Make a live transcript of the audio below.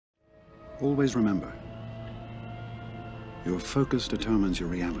Always remember, your focus determines your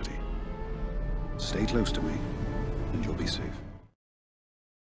reality. Stay close to me, and you'll be safe.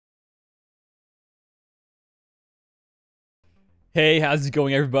 Hey, how's it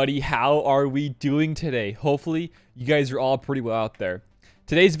going, everybody? How are we doing today? Hopefully, you guys are all pretty well out there.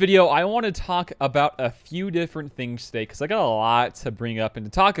 Today's video, I want to talk about a few different things today because I got a lot to bring up and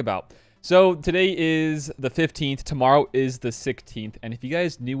to talk about. So today is the 15th, tomorrow is the 16th, and if you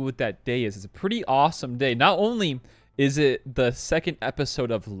guys knew what that day is, it's a pretty awesome day. Not only is it the second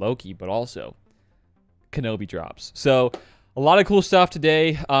episode of Loki, but also Kenobi drops. So a lot of cool stuff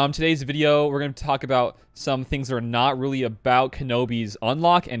today. Today's video, we're going to talk about some things that are not really about Kenobi's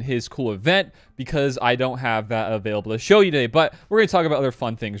unlock and his cool event because I don't have that available to show you today. But we're going to talk about other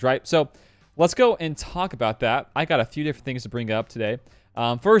fun things, right? So let's go and talk about that. I got a few different things to bring up today.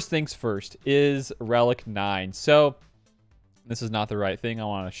 First things first is Relic 9. So this is not the right thing I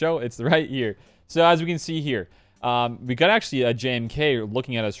want to show. It's right here. So as we can see here, we got actually a JMK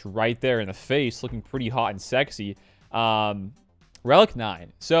looking at us right there in the face, looking pretty hot and sexy. Relic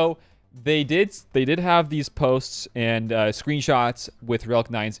 9. So they did have these posts and screenshots with Relic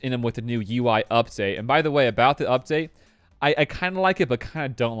 9s in them with the new UI update. And by the way, about the update, I kind of like it, but kind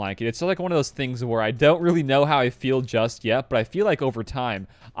of don't like it. It's like one of those things where I don't really know how I feel just yet, but I feel like over time,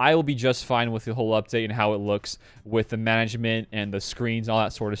 I will be just fine with the whole update and how it looks with the management and the screens and all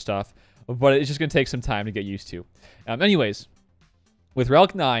that sort of stuff. But it's just going to take some time to get used to. Anyways, with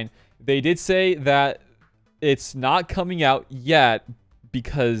Relic 9, they did say that it's not coming out yet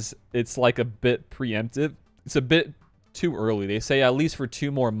because it's like a bit preemptive. It's a bit too early. They say at least for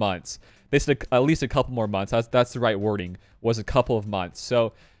 2 more months. They said at least a couple more months. That's the right wording, was a couple of months.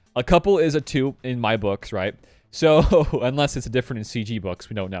 So a couple is a 2 in my books, right? So unless it's different in CG books,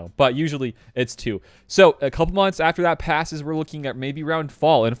 we don't know. But usually it's 2. So a couple months after that passes, we're looking at maybe around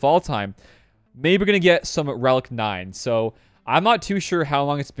fall. In fall time, maybe we're going to get some Relic 9. So I'm not too sure how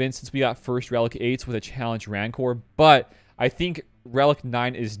long it's been since we got first Relic 8s with a Challenge Rancor. But I think Relic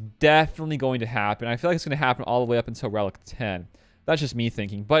 9 is definitely going to happen. I feel like it's going to happen all the way up until Relic 10. That's just me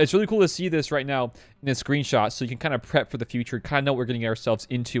thinking. But it's really cool to see this right now in a screenshot so you can kind of prep for the future, kind of know what we're getting ourselves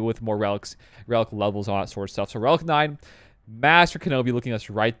into with more relics, relic levels, all that sort of stuff. So Relic 9, Master Kenobi looking at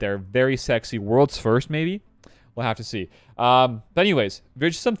us right there. Very sexy. World's first, maybe? We'll have to see. But anyways,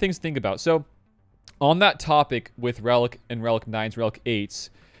 there's just some things to think about. So on that topic with Relic and Relic 9s, Relic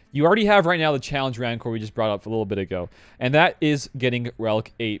 8s, you already have right now the Challenge Rancor we just brought up a little bit ago. And that is getting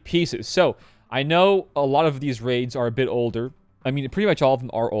Relic 8 pieces. So I know a lot of these raids are a bit older. I mean, pretty much all of them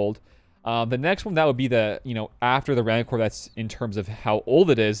are old. The next one, that would be the, after the Rancor, that's in terms of how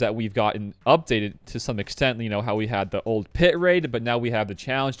old it is, that we've gotten updated to some extent. How we had the old pit raid, but now we have the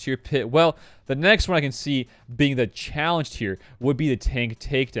challenge tier pit. Well, the next one I can see being the challenge tier would be the tank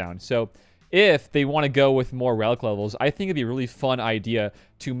takedown. So if they want to go with more relic levels, I think it'd be a really fun idea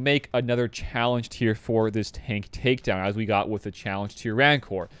to make another challenge tier for this tank takedown as we got with the challenge tier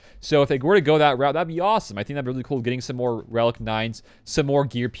Rancor. So if they were to go that route, that'd be awesome. I think that'd be really cool, getting some more Relic 9s, some more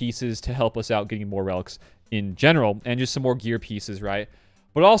gear pieces to help us out getting more relics in general, and just some more gear pieces, right?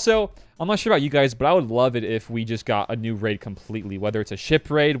 But also, I'm not sure about you guys, but I would love it if we just got a new raid completely, whether it's a ship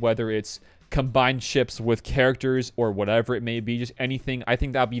raid, whether it's combined ships with characters or whatever it may be, just anything. I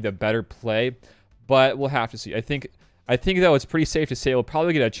think that'd be the better play, but we'll have to see. I think though it's pretty safe to say we'll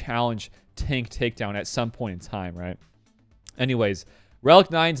probably get a challenge tank takedown at some point in time, right? Anyways, Relic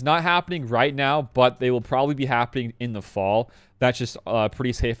 9's not happening right now, but they will probably be happening in the fall. That's just a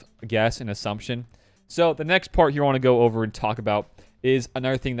pretty safe guess and assumption. So the next part here I want to go over and talk about is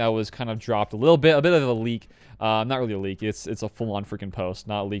another thing that was kind of dropped a little bit, a bit of a leak. Not really a leak. It's a full-on freaking post,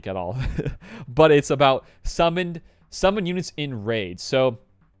 not a leak at all. But it's about summoned units in raids. So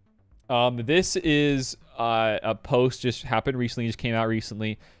this is a post just happened recently, just came out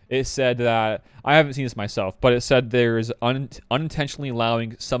recently. It said that, I haven't seen this myself, but it said there's unintentionally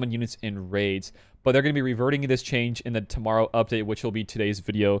allowing summoned units in raids. But they're going to be reverting this change in the tomorrow update, which will be today's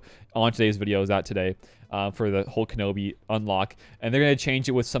video. On today's video is that today for the whole Kenobi unlock. And they're going to change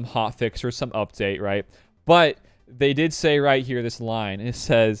it with some hotfix or some update, right? But they did say right here, this line, it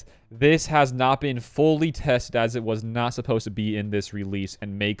says, this has not been fully tested as it was not supposed to be in this release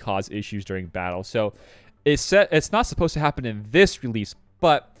and may cause issues during battle. So it's not supposed to happen in this release,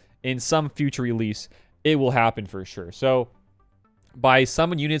 but in some future release, it will happen for sure. So by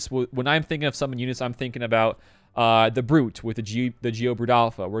summon units, when I'm thinking of summon units, I'm thinking about the Brute with the Geo Brute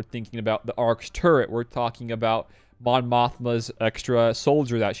Alpha. We're thinking about the Ark's turret. We're talking about Mon Mothma's extra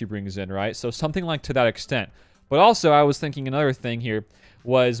soldier that she brings in, right? So something like to that extent. But also, I was thinking another thing here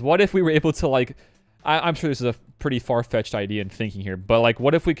was, what if we were able to, like, I'm sure this is a pretty far-fetched idea and thinking here. But like,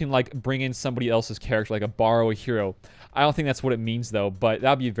 what if we can like bring in somebody else's character, like a borrow a hero? I don't think that's what it means though, but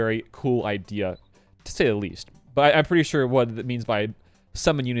that'd be a very cool idea, to say the least. But I'm pretty sure what it means by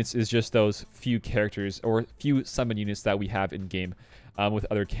summon units is just those few characters or few summon units that we have in game with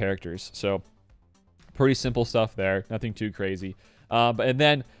other characters. So pretty simple stuff there, nothing too crazy. And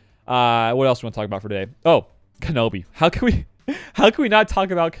then what else do we want to talk about for today? Oh, Kenobi. How can we not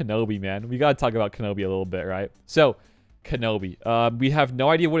talk about Kenobi, man? We gotta talk about Kenobi a little bit, right? So Kenobi, we have no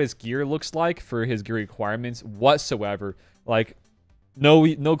idea what his gear looks like for his gear requirements whatsoever. Like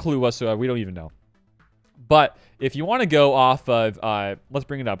no clue whatsoever. We don't even know. But if you want to go off of, let's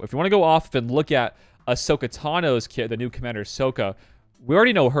bring it up. If you want to go off and look at Ahsoka Tano's kit, the new Commander Ahsoka, we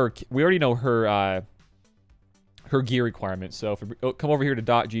already know her. We already know her gear requirements. So if we come over here to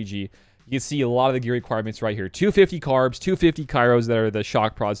 .gg, you can see a lot of the gear requirements right here. 250 carbs, 250 Kairos that are the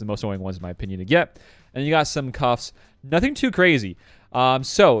shock prods, the most annoying ones in my opinion to get. And you got some cuffs. Nothing too crazy.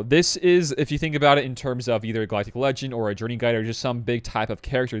 So this is, if you think about it in terms of either a Galactic Legend or a Journey Guide or just some big type of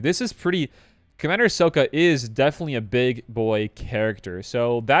character, this is pretty... Commander Ahsoka is definitely a big boy character.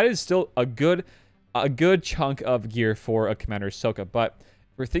 So that is still a good chunk of gear for a Commander Ahsoka. But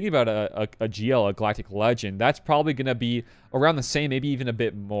if we're thinking about a GL, a Galactic Legend, that's probably going to be around the same, maybe even a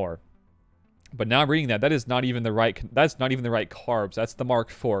bit more. But now I'm reading that is not even the right, that's not even the right carbs. That's the Mark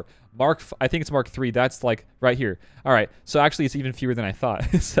IV. I think it's Mark III. That's like right here. All right. So actually it's even fewer than I thought.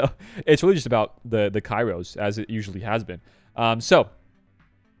 So it's really just about the Kairos as it usually has been. So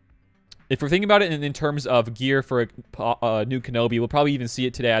if we're thinking about it in terms of gear for a new Kenobi, we'll probably even see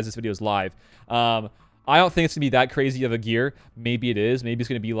it today as this video is live. I don't think it's going to be that crazy of a gear. Maybe it is. Maybe it's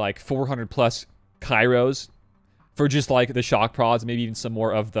going to be like 400 plus Kairos for just like the shock prods, maybe even some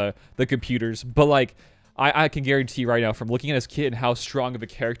more of the computers. But like, I can guarantee right now from looking at his kit and how strong of a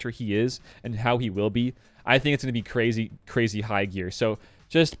character he is and how he will be, I think it's going to be crazy high gear. So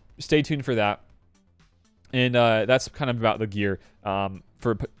just stay tuned for that. And that's kind of about the gear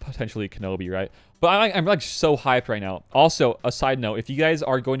for potentially Kenobi, right? But I'm like so hyped right now. Also, a side note, if you guys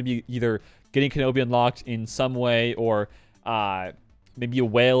are going to be either getting Kenobi unlocked in some way or maybe a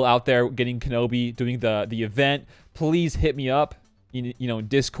whale out there getting Kenobi, doing the event, please hit me up in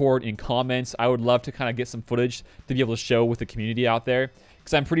Discord, in comments. I would love to kind of get some footage to be able to show with the community out there,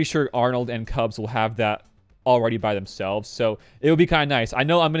 because I'm pretty sure Arnold and Cubs will have that already by themselves. So it would be kind of nice. I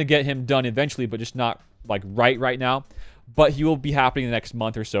know I'm going to get him done eventually, but just not like right now. But he will be happening the next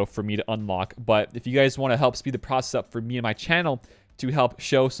month or so for me to unlock. But if you guys want to help speed the process up for me and my channel to help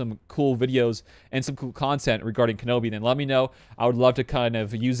show some cool videos and some cool content regarding Kenobi, then let me know. I would love to kind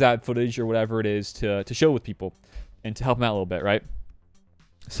of use that footage or whatever it is to show with people and to help them out a little bit, right?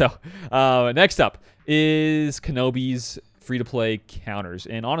 So next up is Kenobi's free-to-play counters.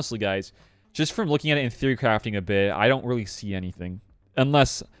 And honestly, guys, just from looking at it in theory crafting a bit, I don't really see anything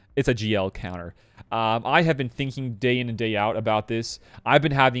unless it's a GL counter. I have been thinking day in and day out about this. I've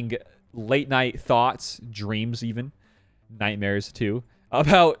been having late night thoughts, dreams even, nightmares too,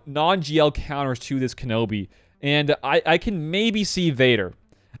 about non-GL counters to this Kenobi. And I can maybe see Vader.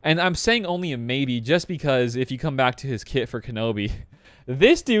 And I'm saying only a maybe just because if you come back to his kit for Kenobi,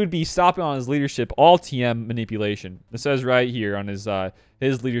 this dude be stopping on his leadership all TM manipulation. It says right here on his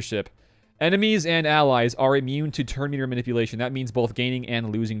leadership. Enemies and allies are immune to turn meter manipulation. That means both gaining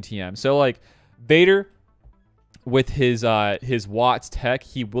and losing TM. So like Vader with his Watts tech,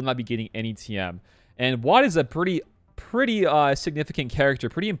 he will not be getting any TM. And Watt is a pretty significant character,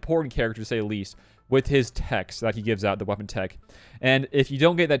 pretty important character to say the least, with his techs that he gives out, the weapon tech. And if you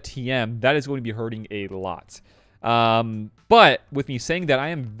don't get that TM, that is going to be hurting a lot. But with me saying that, I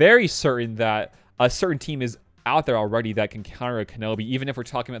am very certain that a certain team is out there already that can counter a Kenobi. Even if we're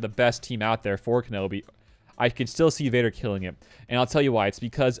talking about the best team out there for Kenobi, I can still see Vader killing it. And I'll tell you why. It's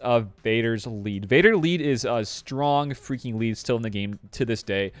because of Vader's lead. Vader's lead is a strong freaking lead still in the game to this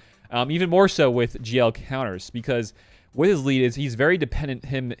day. Even more so with GL counters, because with his lead he's very dependent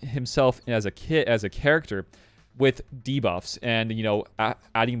himself as a kit, as a character, with debuffs and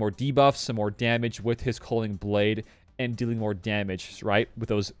adding more debuffs, some more damage with his Culling Blade, and dealing more damage, right, with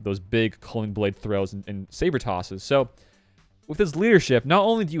those big Culling Blade throws and saber tosses. So with his leadership, not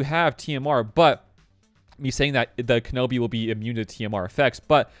only do you have TMR, but me saying that the Kenobi will be immune to TMR effects,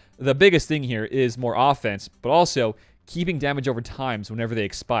 but the biggest thing here is more offense, but also keeping damage over times whenever they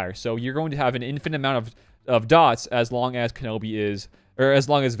expire. So you're going to have an infinite amount of dots as long as Kenobi is, or as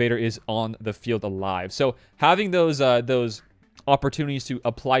long as Vader is on the field alive. So having those opportunities to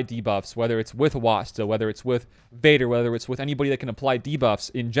apply debuffs, whether it's with Watt, whether it's with Vader, whether it's with anybody that can apply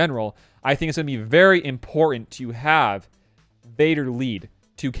debuffs in general, I think it's going to be very important to have Vader lead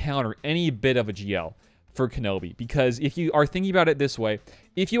to counter any bit of a GL. for Kenobi. Because if you are thinking about it this way,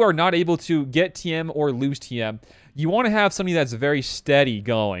 if you are not able to get TM or lose TM, you want to have something that's very steady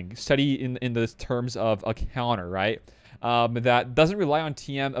going. Steady in the terms of a counter, right? That doesn't rely on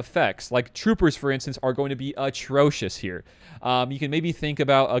TM effects. Like Troopers, for instance, are going to be atrocious here. You can maybe think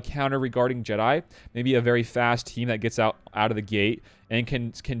about a counter regarding Jedi. Maybe a very fast team that gets out of the gate and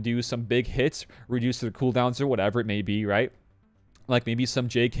can do some big hits, reduce their cooldowns or whatever it may be, right? Like maybe some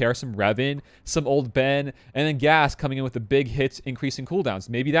JK, some Revan, some Old Ben, and then Gas coming in with the big hits, increasing cooldowns.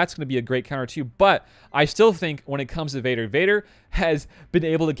 Maybe that's going to be a great counter too. But I still think when it comes to Vader, Vader has been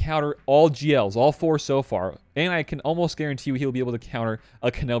able to counter all GLs, all 4 so far. And I can almost guarantee you he'll be able to counter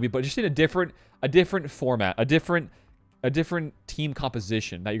a Kenobi, but just in a different format, a different team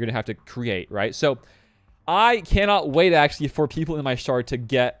composition that you're going to have to create, right? So I cannot wait actually for people in my shard to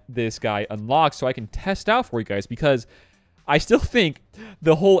get this guy unlocked so I can test out for you guys, because I still think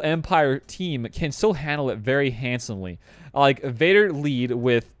the whole Empire team can still handle it very handsomely. Like Vader lead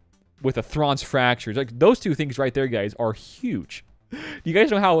with a Thrawn's fractures. Like those two things right there, guys, are huge. Do you guys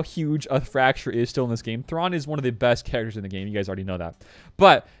know how huge a fracture is still in this game? Thrawn is one of the best characters in the game. You guys already know that.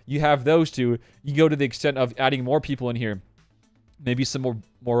 But you have those two. You go to the extent of adding more people in here. Maybe some more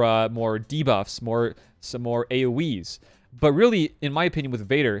debuffs, some more AoEs. But really, in my opinion, with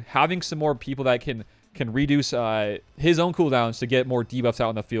Vader, having some more people that can reduce his own cooldowns to get more debuffs out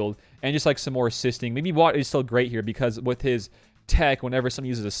in the field, and just like some more assisting. Maybe Watt is still great here because with his tech, whenever someone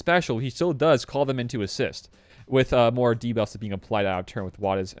uses a special, he still does call them into assist with more debuffs being applied out of turn with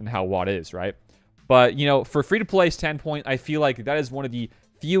Watt is and how Watt is, right? But, you know, for free-to-play standpoint, I feel like that is one of the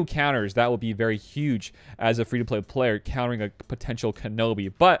few counters that will be very huge as a free-to-play player countering a potential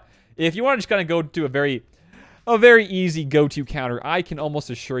Kenobi. But if you want to just kind of go to a very easy go-to counter, I can almost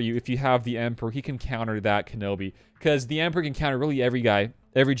assure you, if you have the Emperor, he can counter that Kenobi. Because the Emperor can counter really every guy,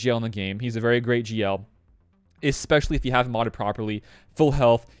 every GL in the game. He's a very great GL, especially if you have him modded properly. Full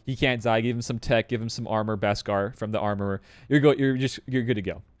health, he can't die. Give him some tech, give him some armor, Beskar from the Armorer. You're good to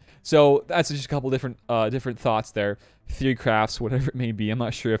go. So that's just a couple different thoughts there. Theory crafts, whatever it may be. I'm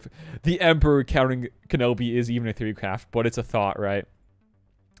not sure if the Emperor countering Kenobi is even a theory craft, but it's a thought, right?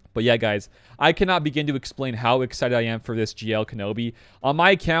 But yeah, guys, I cannot begin to explain how excited I am for this GL Kenobi. On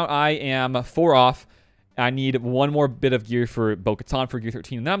my account, I am 4 off. I need one more bit of gear for Bo-Katan for Gear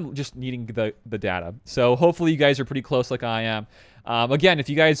 13, and then I'm just needing the data. So hopefully you guys are pretty close like I am. Again, if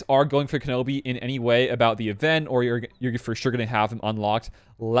you guys are going for Kenobi in any way about the event, or you're for sure going to have him unlocked,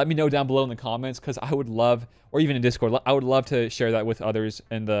 let me know down below in the comments, because I would love, or even in Discord, I would love to share that with others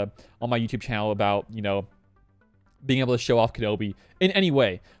on my YouTube channel about, you know, being able to show off Kenobi in any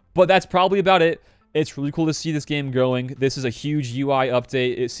way. But that's probably about it. It's really cool to see this game growing. This is a huge UI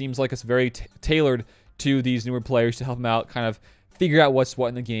update. It seems like it's very tailored to these newer players to help them out, kind of figure out what's what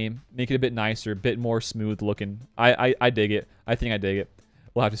in the game, make it a bit nicer, a bit more smooth looking. I dig it. I think I dig it.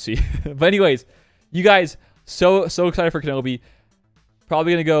 We'll have to see. But anyways, you guys, so excited for Kenobi.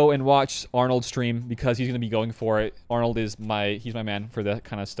 Probably gonna go and watch Arnold stream because he's gonna be going for it. Arnold is he's my man for that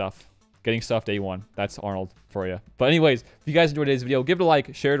kind of stuff. Getting stuff day one. That's Arnold for you. But anyways, if you guys enjoyed today's video, give it a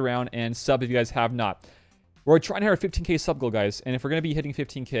like, share it around, and sub if you guys have not. We're trying to hit our 15K sub goal, guys. And if we're going to be hitting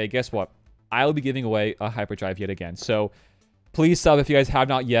 15K, guess what? I'll be giving away a hyperdrive yet again. So please sub if you guys have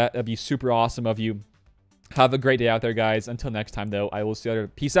not yet. That'd be super awesome of you. Have a great day out there, guys. Until next time, though, I will see you later.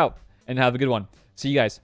 Peace out, and have a good one. See you guys.